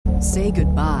Say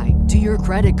goodbye to your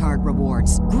credit card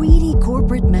rewards. Greedy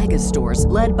corporate mega stores,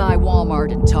 led by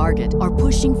Walmart and Target, are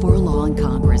pushing for a law in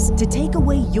Congress to take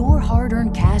away your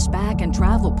hard-earned cash back and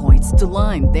travel points to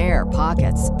line their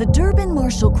pockets. The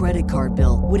Durbin-Marshall credit card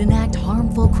bill would enact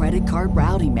harmful credit card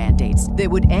routing mandates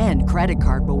that would end credit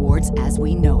card rewards as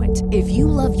we know it. If you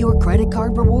love your credit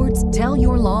card rewards, tell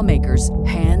your lawmakers,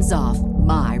 hands off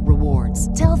my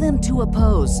rewards. Tell them to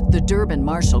oppose the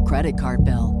Durbin-Marshall credit card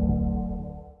bill.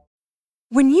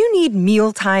 When you need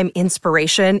mealtime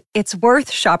inspiration, it's worth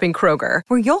shopping Kroger,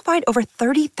 where you'll find over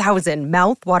 30,000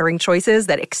 mouth-watering choices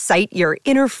that excite your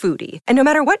inner foodie. And no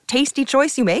matter what tasty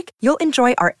choice you make, you'll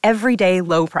enjoy our everyday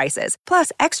low prices,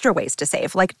 plus extra ways to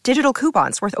save, like digital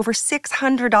coupons worth over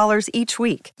 $600 each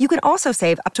week. You can also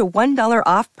save up to $1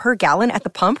 off per gallon at the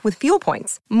pump with fuel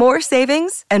points. More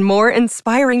savings and more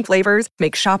inspiring flavors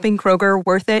make shopping Kroger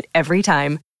worth it every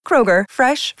time. Kroger,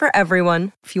 fresh for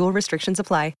everyone. Fuel restrictions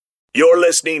apply. You're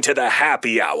listening to The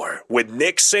Happy Hour with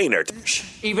Nick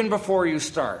Sainert. Even before you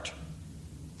start.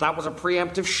 That was a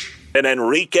preemptive shh. And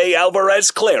Enrique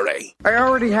Alvarez Clary. I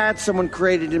already had someone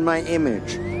created in my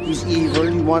image. He's evil,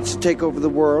 he wants to take over the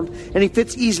world, and he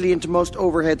fits easily into most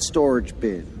overhead storage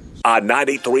bins. On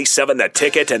 93.7 The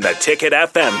Ticket and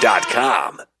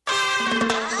theticketfm.com.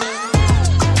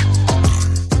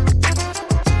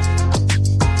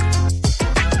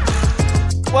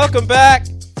 Welcome back.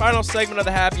 Final segment of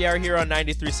the Happy Hour here on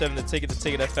 93.7 The Ticket,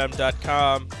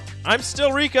 theticketfm.com. I'm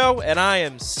still Rico, and I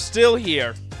am still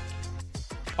here.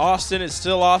 Austin is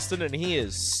still Austin, and he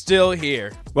is still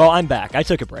here. Well, I'm back. I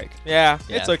took a break. Yeah,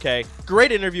 it's okay.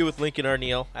 Great interview with Lincoln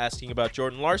Arneal, asking about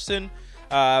Jordan Larson.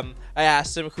 I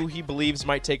asked him who he believes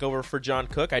might take over for John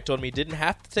Cook. I told him he didn't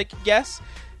have to take a guess.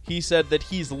 He said that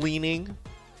he's leaning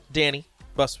Danny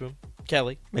Busboom,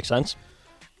 Kelly. Makes sense.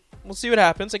 We'll see what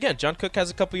happens. Again, John Cook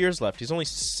has a couple years left. He's only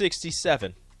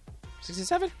 67.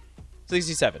 67?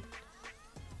 67.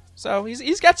 So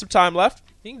he's got some time left.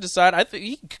 He can decide. I think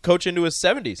he can coach into his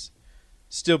 70s.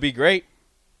 Still be great.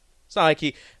 It's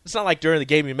not like during the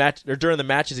game or during the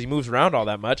matches he moves around all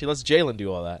that much. He lets Jalen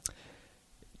do all that.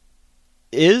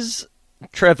 Is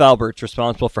Trev Alberts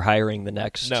responsible for hiring the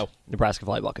next Nebraska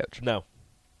volleyball coach? No.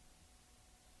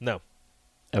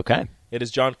 Okay. It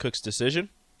is John Cook's decision.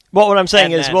 Well, what I'm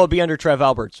saying is, will it be under Trev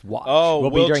Alberts' watch? Oh,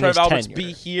 will Trev Alberts tenure?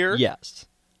 be here? Yes.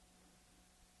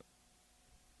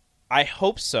 I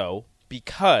hope so,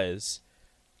 because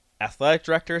athletic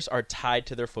directors are tied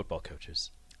to their football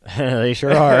coaches. They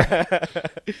sure are.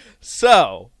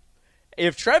 So,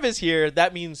 if Trev is here,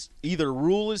 that means either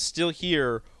Rule is still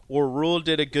here or Rule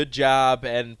did a good job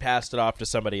and passed it off to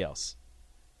somebody else.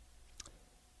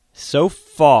 So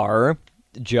far,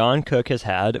 John Cook has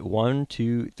had 1,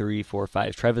 2, 3, 4,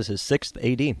 5. Trev is his 6th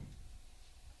AD.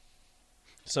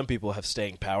 Some people have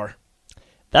staying power.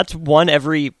 That's one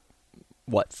every,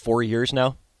 4 years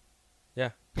now? Yeah.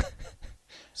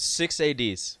 6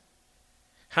 ADs.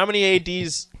 How many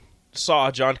ADs saw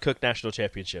a John Cook national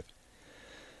championship?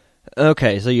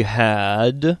 Okay, so you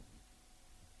had...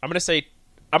 I'm going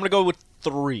to go with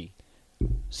 3.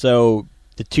 So,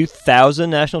 the 2000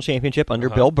 national championship under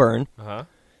Bill Byrne.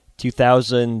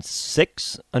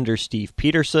 2006 under Steve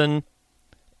Peterson,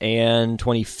 and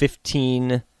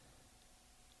 2015.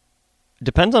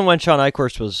 Depends on when Sean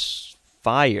Eichhorst was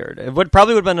fired. It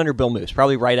probably would have been under Bill Moose,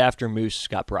 probably right after Moose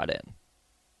got brought in.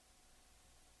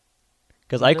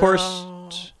 Because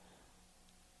Eichhorst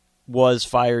was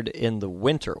fired in the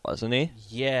winter, wasn't he?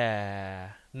 Yeah.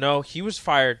 No, he was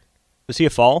fired. Was he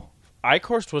a fall?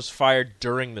 Eichhorst was fired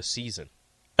during the season.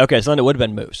 Okay, so then it would have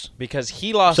been Moose. Because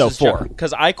he lost his job.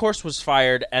 Because Eichhorst was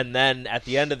fired, and then at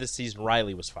the end of the season,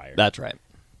 Riley was fired. That's right.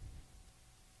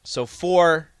 So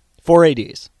 4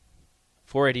 ADs.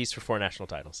 4 ADs for 4 national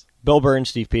titles. Bill Byrne,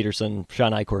 Steve Peterson,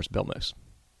 Sean Eichhorst, Bill Moose.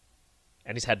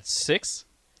 And he's had 6?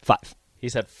 5.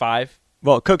 He's had 5?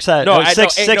 Well, Cook's had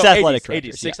six athletic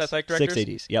directors. 6 athletic directors? 6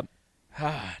 ADs, yep.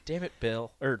 Damn it,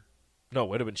 Bill. No, it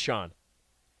would have been Sean.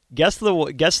 Guess the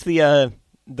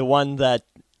one that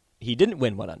he didn't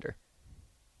win one under.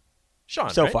 Sean,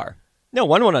 so right? far. No,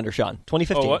 won one under Sean,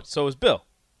 2015. Oh, what? So it was Bill.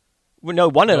 Well, no,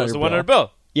 one under Bill. Bill. One under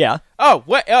Bill. Yeah. Oh,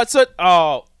 what?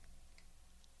 I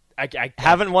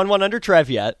haven't won one under Trev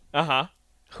yet. Uh-huh.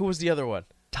 Who was the other one?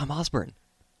 Tom Osborne.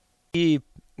 The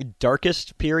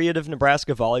darkest period of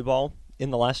Nebraska volleyball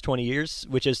in the last 20 years,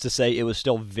 which is to say it was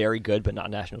still very good, but not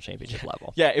national championship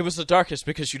level. Yeah, it was the darkest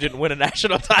because you didn't win a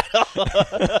national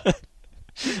title.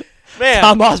 Man.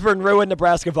 Tom Osborne ruined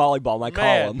Nebraska volleyball, my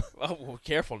column. Oh, well,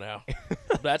 careful now.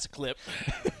 That's a clip.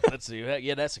 Let's see.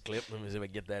 Yeah, that's a clip. Let me see if I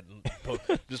can get that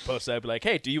and just post that. Be like,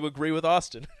 hey, do you agree with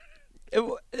Austin?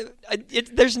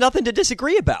 There's nothing to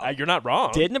disagree about. You're not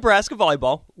wrong. Did Nebraska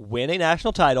volleyball win a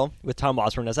national title with Tom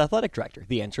Osborne as athletic director?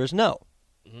 The answer is no.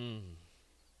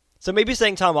 So maybe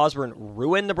saying Tom Osborne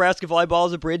ruined Nebraska volleyball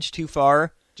is a bridge too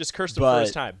far. Just cursed him for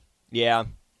his time. Yeah,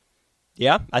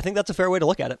 I think that's a fair way to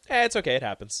look at it. It's okay. It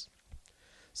happens.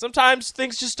 Sometimes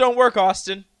things just don't work,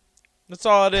 Austin. That's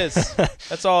all it is.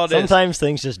 That's all it is. Sometimes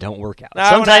things just don't work out. Now,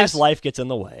 Sometimes life gets in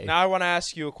the way. Now I want to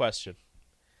ask you a question.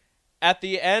 At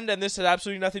the end, and this has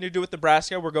absolutely nothing to do with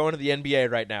Nebraska, we're going to the NBA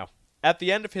right now. At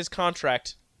the end of his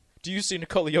contract, do you see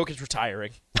Nikola Jokic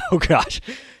retiring? Oh, gosh.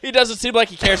 He doesn't seem like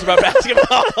he cares about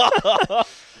basketball.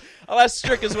 I'll ask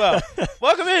Strick as well.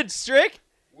 Welcome in, Strick.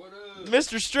 What up?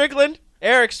 Mr. Strickland,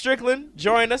 Eric Strickland,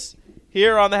 join us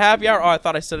here on the Happy Hour. Oh, I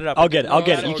thought I set it up. I'll get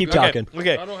it. You keep talking.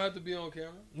 Okay. I don't have to be on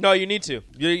camera. No, you need to.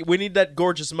 We need that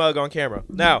gorgeous mug on camera.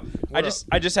 Now, I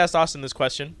just asked Austin this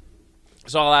question,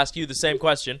 so I'll ask you the same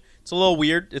question. It's a little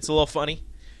weird. It's a little funny.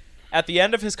 At the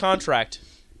end of his contract,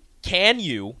 can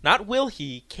you, not will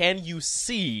he, can you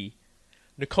see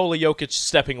Nikola Jokic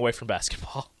stepping away from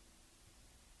basketball?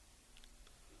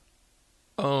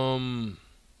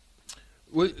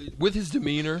 With his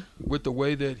demeanor, with the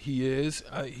way that he is,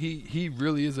 he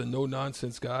really is a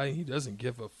no-nonsense guy. He doesn't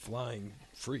give a flying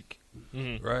freak,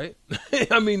 right?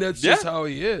 I mean, that's just how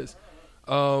he is.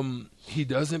 He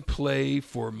doesn't play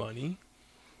for money.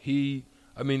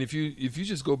 If you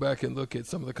just go back and look at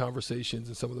some of the conversations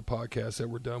and some of the podcasts that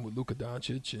were done with Luka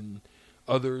Doncic and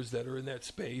others that are in that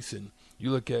space, and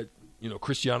you look at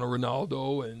Cristiano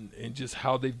Ronaldo and just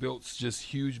how they've built just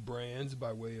huge brands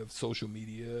by way of social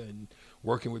media and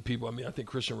working with people. I mean, I think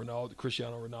Cristiano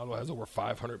Ronaldo has over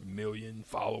 500 million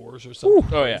followers or something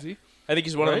crazy. Yeah. I think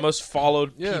he's one of the most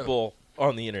followed people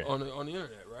on the internet. On the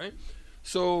internet, right?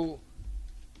 So,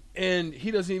 and he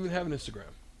doesn't even have an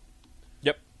Instagram.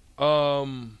 Yep.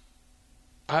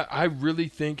 I really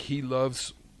think he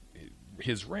loves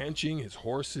his ranching, his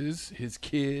horses, his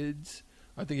kids.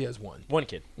 I think he has one. One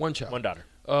kid. One child. One daughter.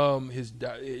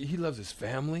 He loves his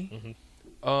family.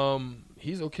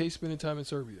 He's okay spending time in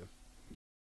Serbia.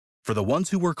 For the ones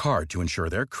who work hard to ensure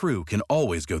their crew can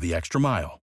always go the extra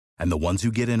mile, and the ones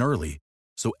who get in early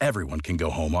so everyone can go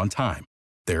home on time,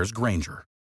 there's Grainger,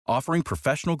 offering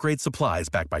professional-grade supplies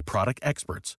backed by product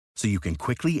experts so you can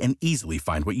quickly and easily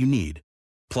find what you need.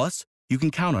 Plus, you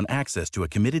can count on access to a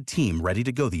committed team ready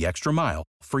to go the extra mile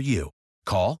for you.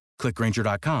 Call, click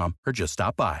Grainger.com, or just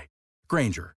stop by.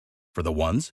 Grainger, for the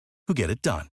ones who get it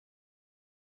done.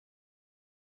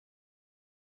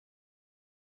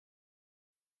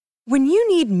 When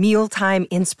you need mealtime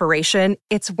inspiration,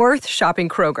 it's worth shopping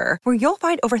Kroger, where you'll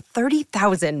find over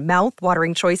 30,000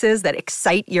 mouth-watering choices that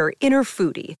excite your inner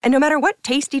foodie. And no matter what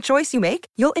tasty choice you make,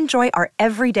 you'll enjoy our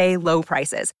everyday low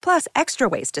prices, plus extra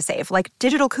ways to save, like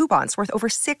digital coupons worth over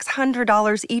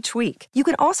 $600 each week. You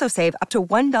can also save up to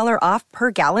 $1 off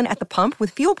per gallon at the pump with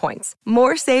fuel points.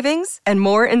 More savings and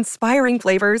more inspiring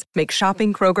flavors make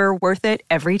shopping Kroger worth it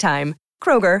every time.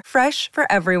 Kroger, fresh for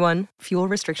everyone. Fuel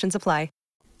restrictions apply.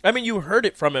 I mean, you heard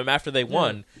it from him after they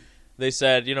won. They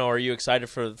said, are you excited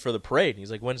for the parade? And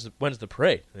he's like, when's the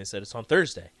parade? And they said, it's on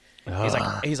Thursday. He's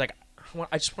like,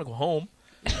 I just want to go home.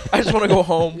 I just want to go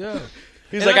home. Yeah.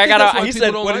 He's like, I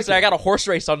got a horse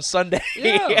race on Sunday.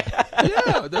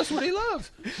 Yeah, that's what he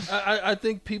loves. I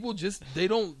think people just they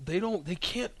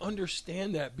can't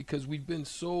understand that because we've been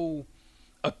so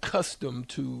accustomed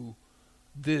to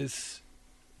this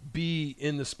be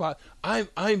in the spot.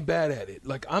 I'm bad at it.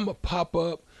 Like I'm a pop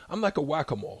up. I'm like a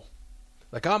whack-a-mole.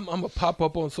 Like I'm a pop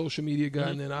up on social media guy,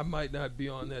 and then I might not be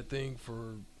on that thing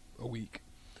for a week.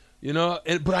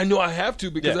 But I know I have to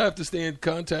because I have to stay in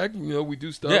contact. We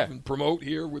do stuff and promote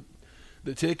here with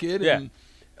the ticket. And,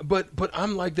 but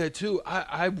I'm like that too.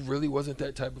 I really wasn't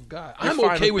that type of guy. I'm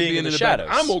okay with being in the shadows.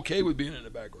 I'm okay with being in the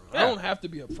background. I don't have to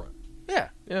be up front. Yeah.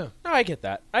 No, I get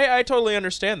that. I totally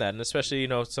understand that, and especially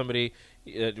somebody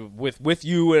with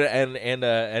you and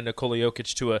Nikola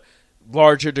Jokic to a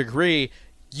larger degree,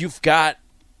 you've got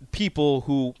people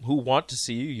who want to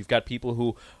see you. You've got people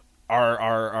who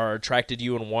are attracted to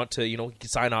you and want to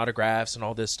sign autographs and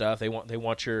all this stuff. They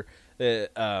want your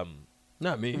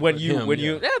not me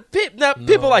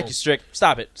people like you, Strick.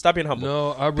 Stop it. Stop being humble.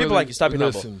 No, I really, people like you. Stop being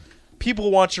humble.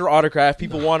 People want your autograph.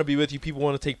 People want to be with you. People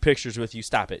want to take pictures with you.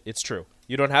 Stop it. It's true.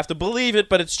 You don't have to believe it,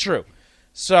 but it's true.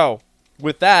 So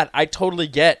with that, I totally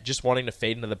get just wanting to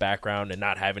fade into the background and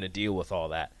not having to deal with all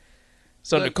that.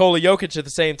 So Nikola Jokic at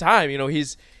the same time,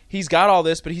 he's got all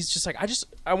this, but he's just like,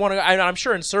 I want to. I'm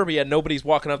sure in Serbia, nobody's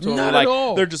walking up to him not like at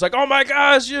all. They're just like, oh my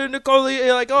gosh,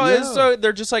 Nikola, like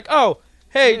they're just like, oh,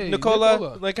 Hey,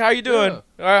 Nicola, like, how you doing?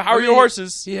 How are your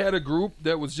horses? He had a group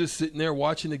that was just sitting there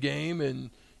watching the game, and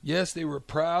yes, they were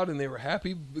proud and they were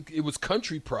happy. It was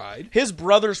country pride. His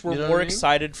brothers were You know more what I mean?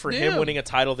 excited for him winning a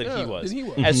title than he was.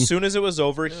 As soon as it was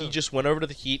over, he just went over to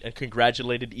the Heat and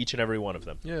congratulated each and every one of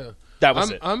them. Yeah, that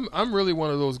was it. I'm really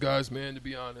one of those guys, man. To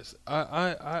be honest,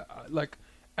 I like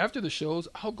after the shows,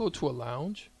 I'll go to a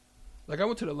lounge. Like I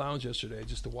went to the lounge yesterday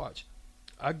just to watch.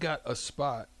 I got a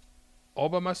spot all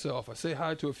by myself. I say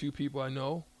hi to a few people I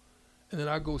know, and then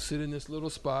I go sit in this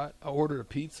little spot. I ordered a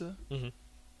pizza,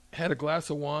 had a glass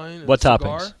of wine, and What a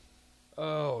cigar. toppings?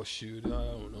 Oh shoot, I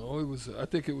don't know. I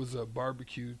think it was a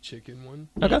barbecue chicken one.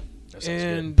 Okay.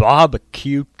 And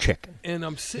barbecue chicken. And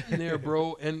I'm sitting there,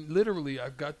 bro, and literally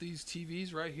I've got these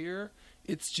TVs right here.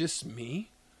 It's just me,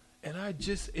 and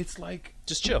it's like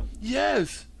just chill.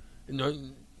 Yes,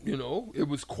 you know, it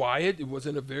was quiet. It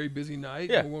wasn't a very busy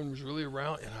night. Yeah. No one was really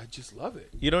around, and I just love it.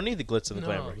 You don't need the glitz and the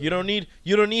glamour. man. You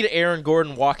don't need Aaron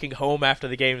Gordon walking home after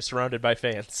the game surrounded by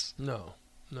fans. No,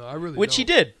 I really Which don't. he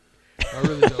did. I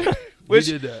really don't. Which,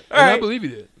 he did that. all And right. I believe he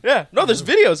did. Yeah. No, there's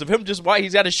videos of him just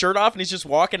he's got his shirt off and he's just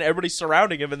walking. Everybody's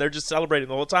surrounding him and they're just celebrating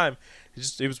the whole time.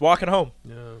 He was walking home.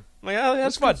 Yeah. I'm like, oh,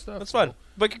 that's good fun. stuff, That's fun. bro.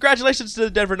 But congratulations to the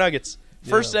Denver Nuggets.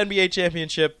 First NBA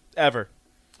championship ever.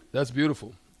 That's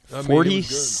beautiful. I mean, it was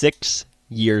 46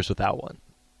 years without one.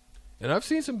 good. And I've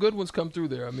seen some good ones come through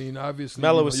there. I mean, obviously,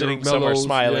 Melo was sitting somewhere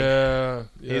smiling. Yeah,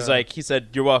 He said,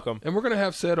 "You're welcome." And we're gonna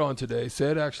have Sed on today.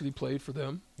 Sed actually played for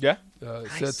them. Yeah.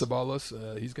 Sed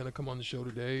Sabalas. He's gonna come on the show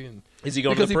today. And Is he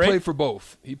going because to the parade? he played for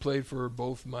both. He played for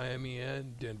both Miami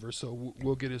and Denver. So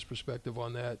we'll get his perspective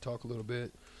on that. Talk a little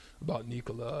bit about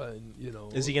Nikola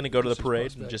and Is he going to go to the his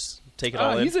parade and prospects. just take it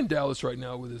all in? He's in Dallas right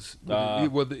now with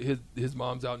his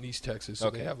mom's out in East Texas,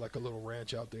 so they have like a little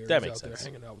ranch out there. That He's makes out sense.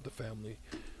 there hanging out with the family.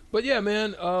 But yeah,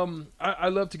 man, I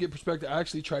love to get perspective. I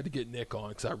actually tried to get Nick on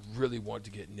because I really wanted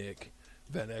to get Nick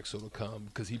Van Exel to come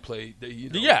because he played.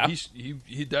 Yeah.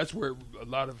 He that's where a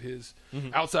lot of his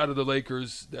outside of the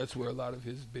Lakers. That's where a lot of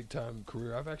his big time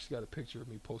career. I've actually got a picture of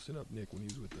me posting up Nick when he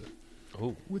was with the. Drop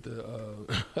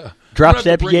I'm gonna have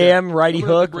step to bring it. yam, righty I'm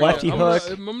gonna have hook, to bring it. lefty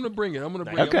hook. I'm gonna bring it. I'm gonna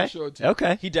bring it. I'm Okay. gonna show it to you.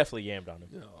 Okay. He definitely yammed on him.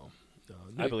 No,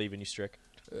 I Nick, believe in you, Strick.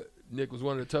 Nick was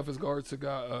one of the toughest guards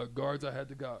I had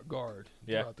to guard.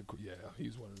 Yeah. He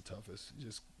was one of the toughest.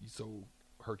 He's so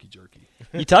herky jerky.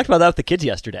 You talked about that with the kids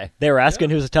yesterday. They were asking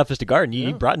who's the toughest to guard, and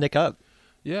you brought Nick up.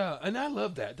 Yeah, and I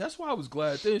love that. That's why I was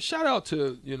glad. And shout out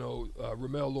to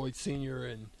Ramel Lloyd Sr.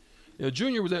 and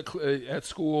Junior was at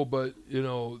school, but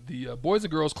the Boys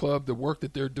and Girls Club, the work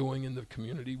that they're doing in the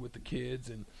community with the kids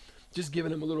and just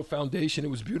giving them a little foundation. It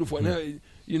was beautiful. And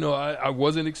I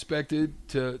wasn't expected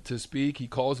to speak. He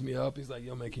calls me up. He's like,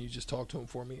 "Yo, man, can you just talk to him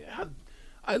for me?"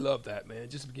 I love that, man.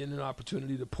 Just getting an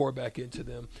opportunity to pour back into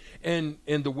them, and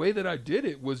the way that I did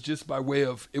it was just by way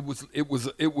of it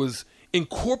was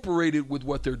incorporated with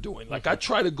what they're doing. Like I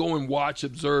try to go and watch,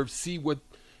 observe, see what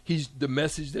the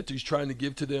message that he's trying to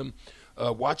give to them.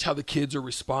 Watch how the kids are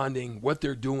responding, what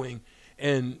they're doing,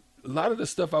 and a lot of the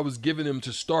stuff I was giving them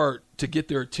to start to get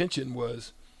their attention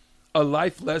was a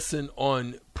life lesson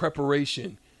on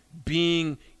preparation.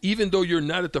 Even though you're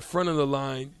not at the front of the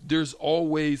line, there's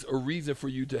always a reason for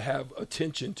you to have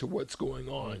attention to what's going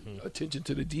on, attention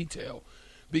to the detail.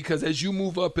 Because as you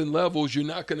move up in levels, you're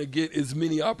not going to get as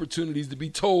many opportunities to be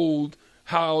told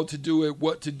how to do it,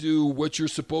 what to do, what you're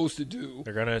supposed to do.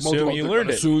 They're going to assume you learned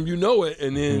it. Assume you know it,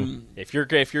 and then if you're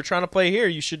trying to play here,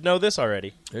 you should know this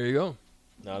already. There you go.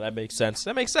 No, that makes sense.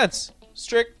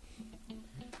 Strick.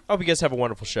 I hope you guys have a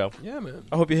wonderful show. Yeah, man.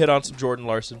 I hope you hit on some Jordan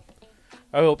Larson.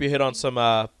 I hope you hit on some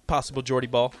possible Jordy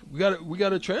Ball. We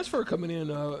got a transfer coming in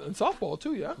softball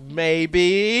too, yeah.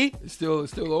 Maybe. It's still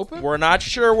open. We're not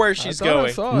sure where she's I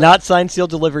going. saw it. Not signed, sealed,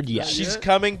 delivered yet. She's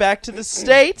coming back to the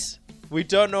state. We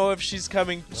don't know if she's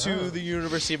coming to the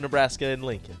University of Nebraska in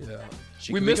Lincoln. Yeah.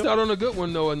 She We could be missed going- out on a good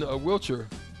one though in Wiltshire.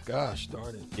 Gosh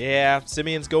darn it. Yeah,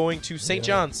 Simeon's going to St.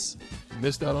 John's.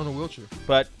 Missed out on a Wiltshire.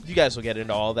 But you guys will get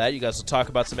into all that. You guys will talk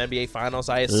about some NBA Finals,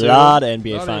 I A assume. lot of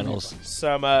NBA Finals.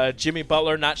 Some Jimmy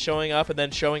Butler not showing up and then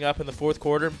showing up in the fourth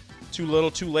quarter. Too little,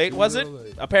 too late, was it?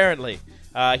 late. Apparently.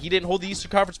 He didn't hold the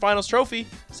Eastern Conference Finals trophy.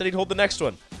 Said he'd hold the next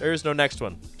one. There is no next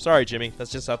one. Sorry, Jimmy.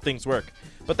 That's just how things work.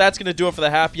 But that's going to do it for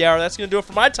the happy hour. That's going to do it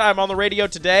for my time on the radio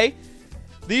today.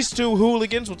 These two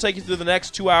hooligans will take you through the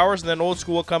next 2 hours, and then Old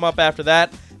School will come up after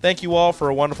that. Thank you all for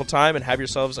a wonderful time, and have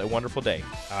yourselves a wonderful day.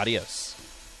 Adios.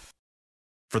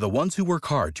 For the ones who work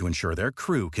hard to ensure their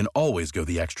crew can always go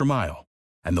the extra mile,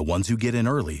 and the ones who get in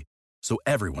early so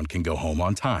everyone can go home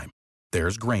on time,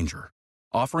 there's Grainger,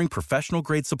 offering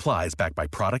professional-grade supplies backed by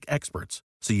product experts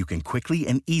so you can quickly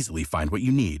and easily find what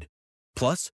you need.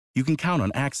 Plus, you can count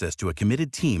on access to a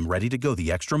committed team ready to go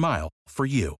the extra mile for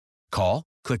you. Call,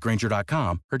 click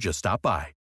Grainger.com, or just stop by.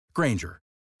 Grainger,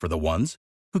 for the ones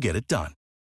who get it done.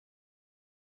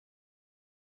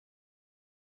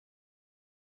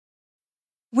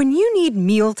 When you need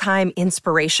mealtime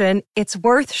inspiration, it's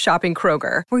worth shopping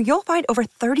Kroger, where you'll find over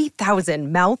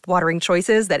 30,000 mouth-watering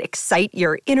choices that excite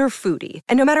your inner foodie.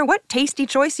 And no matter what tasty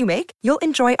choice you make, you'll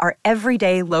enjoy our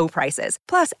everyday low prices,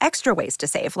 plus extra ways to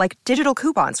save, like digital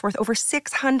coupons worth over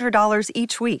 $600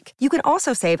 each week. You can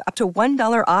also save up to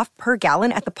 $1 off per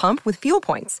gallon at the pump with fuel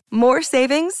points. More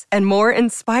savings and more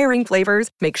inspiring flavors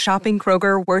make shopping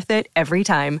Kroger worth it every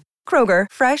time. Kroger,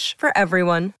 fresh for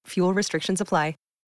everyone. Fuel restrictions apply.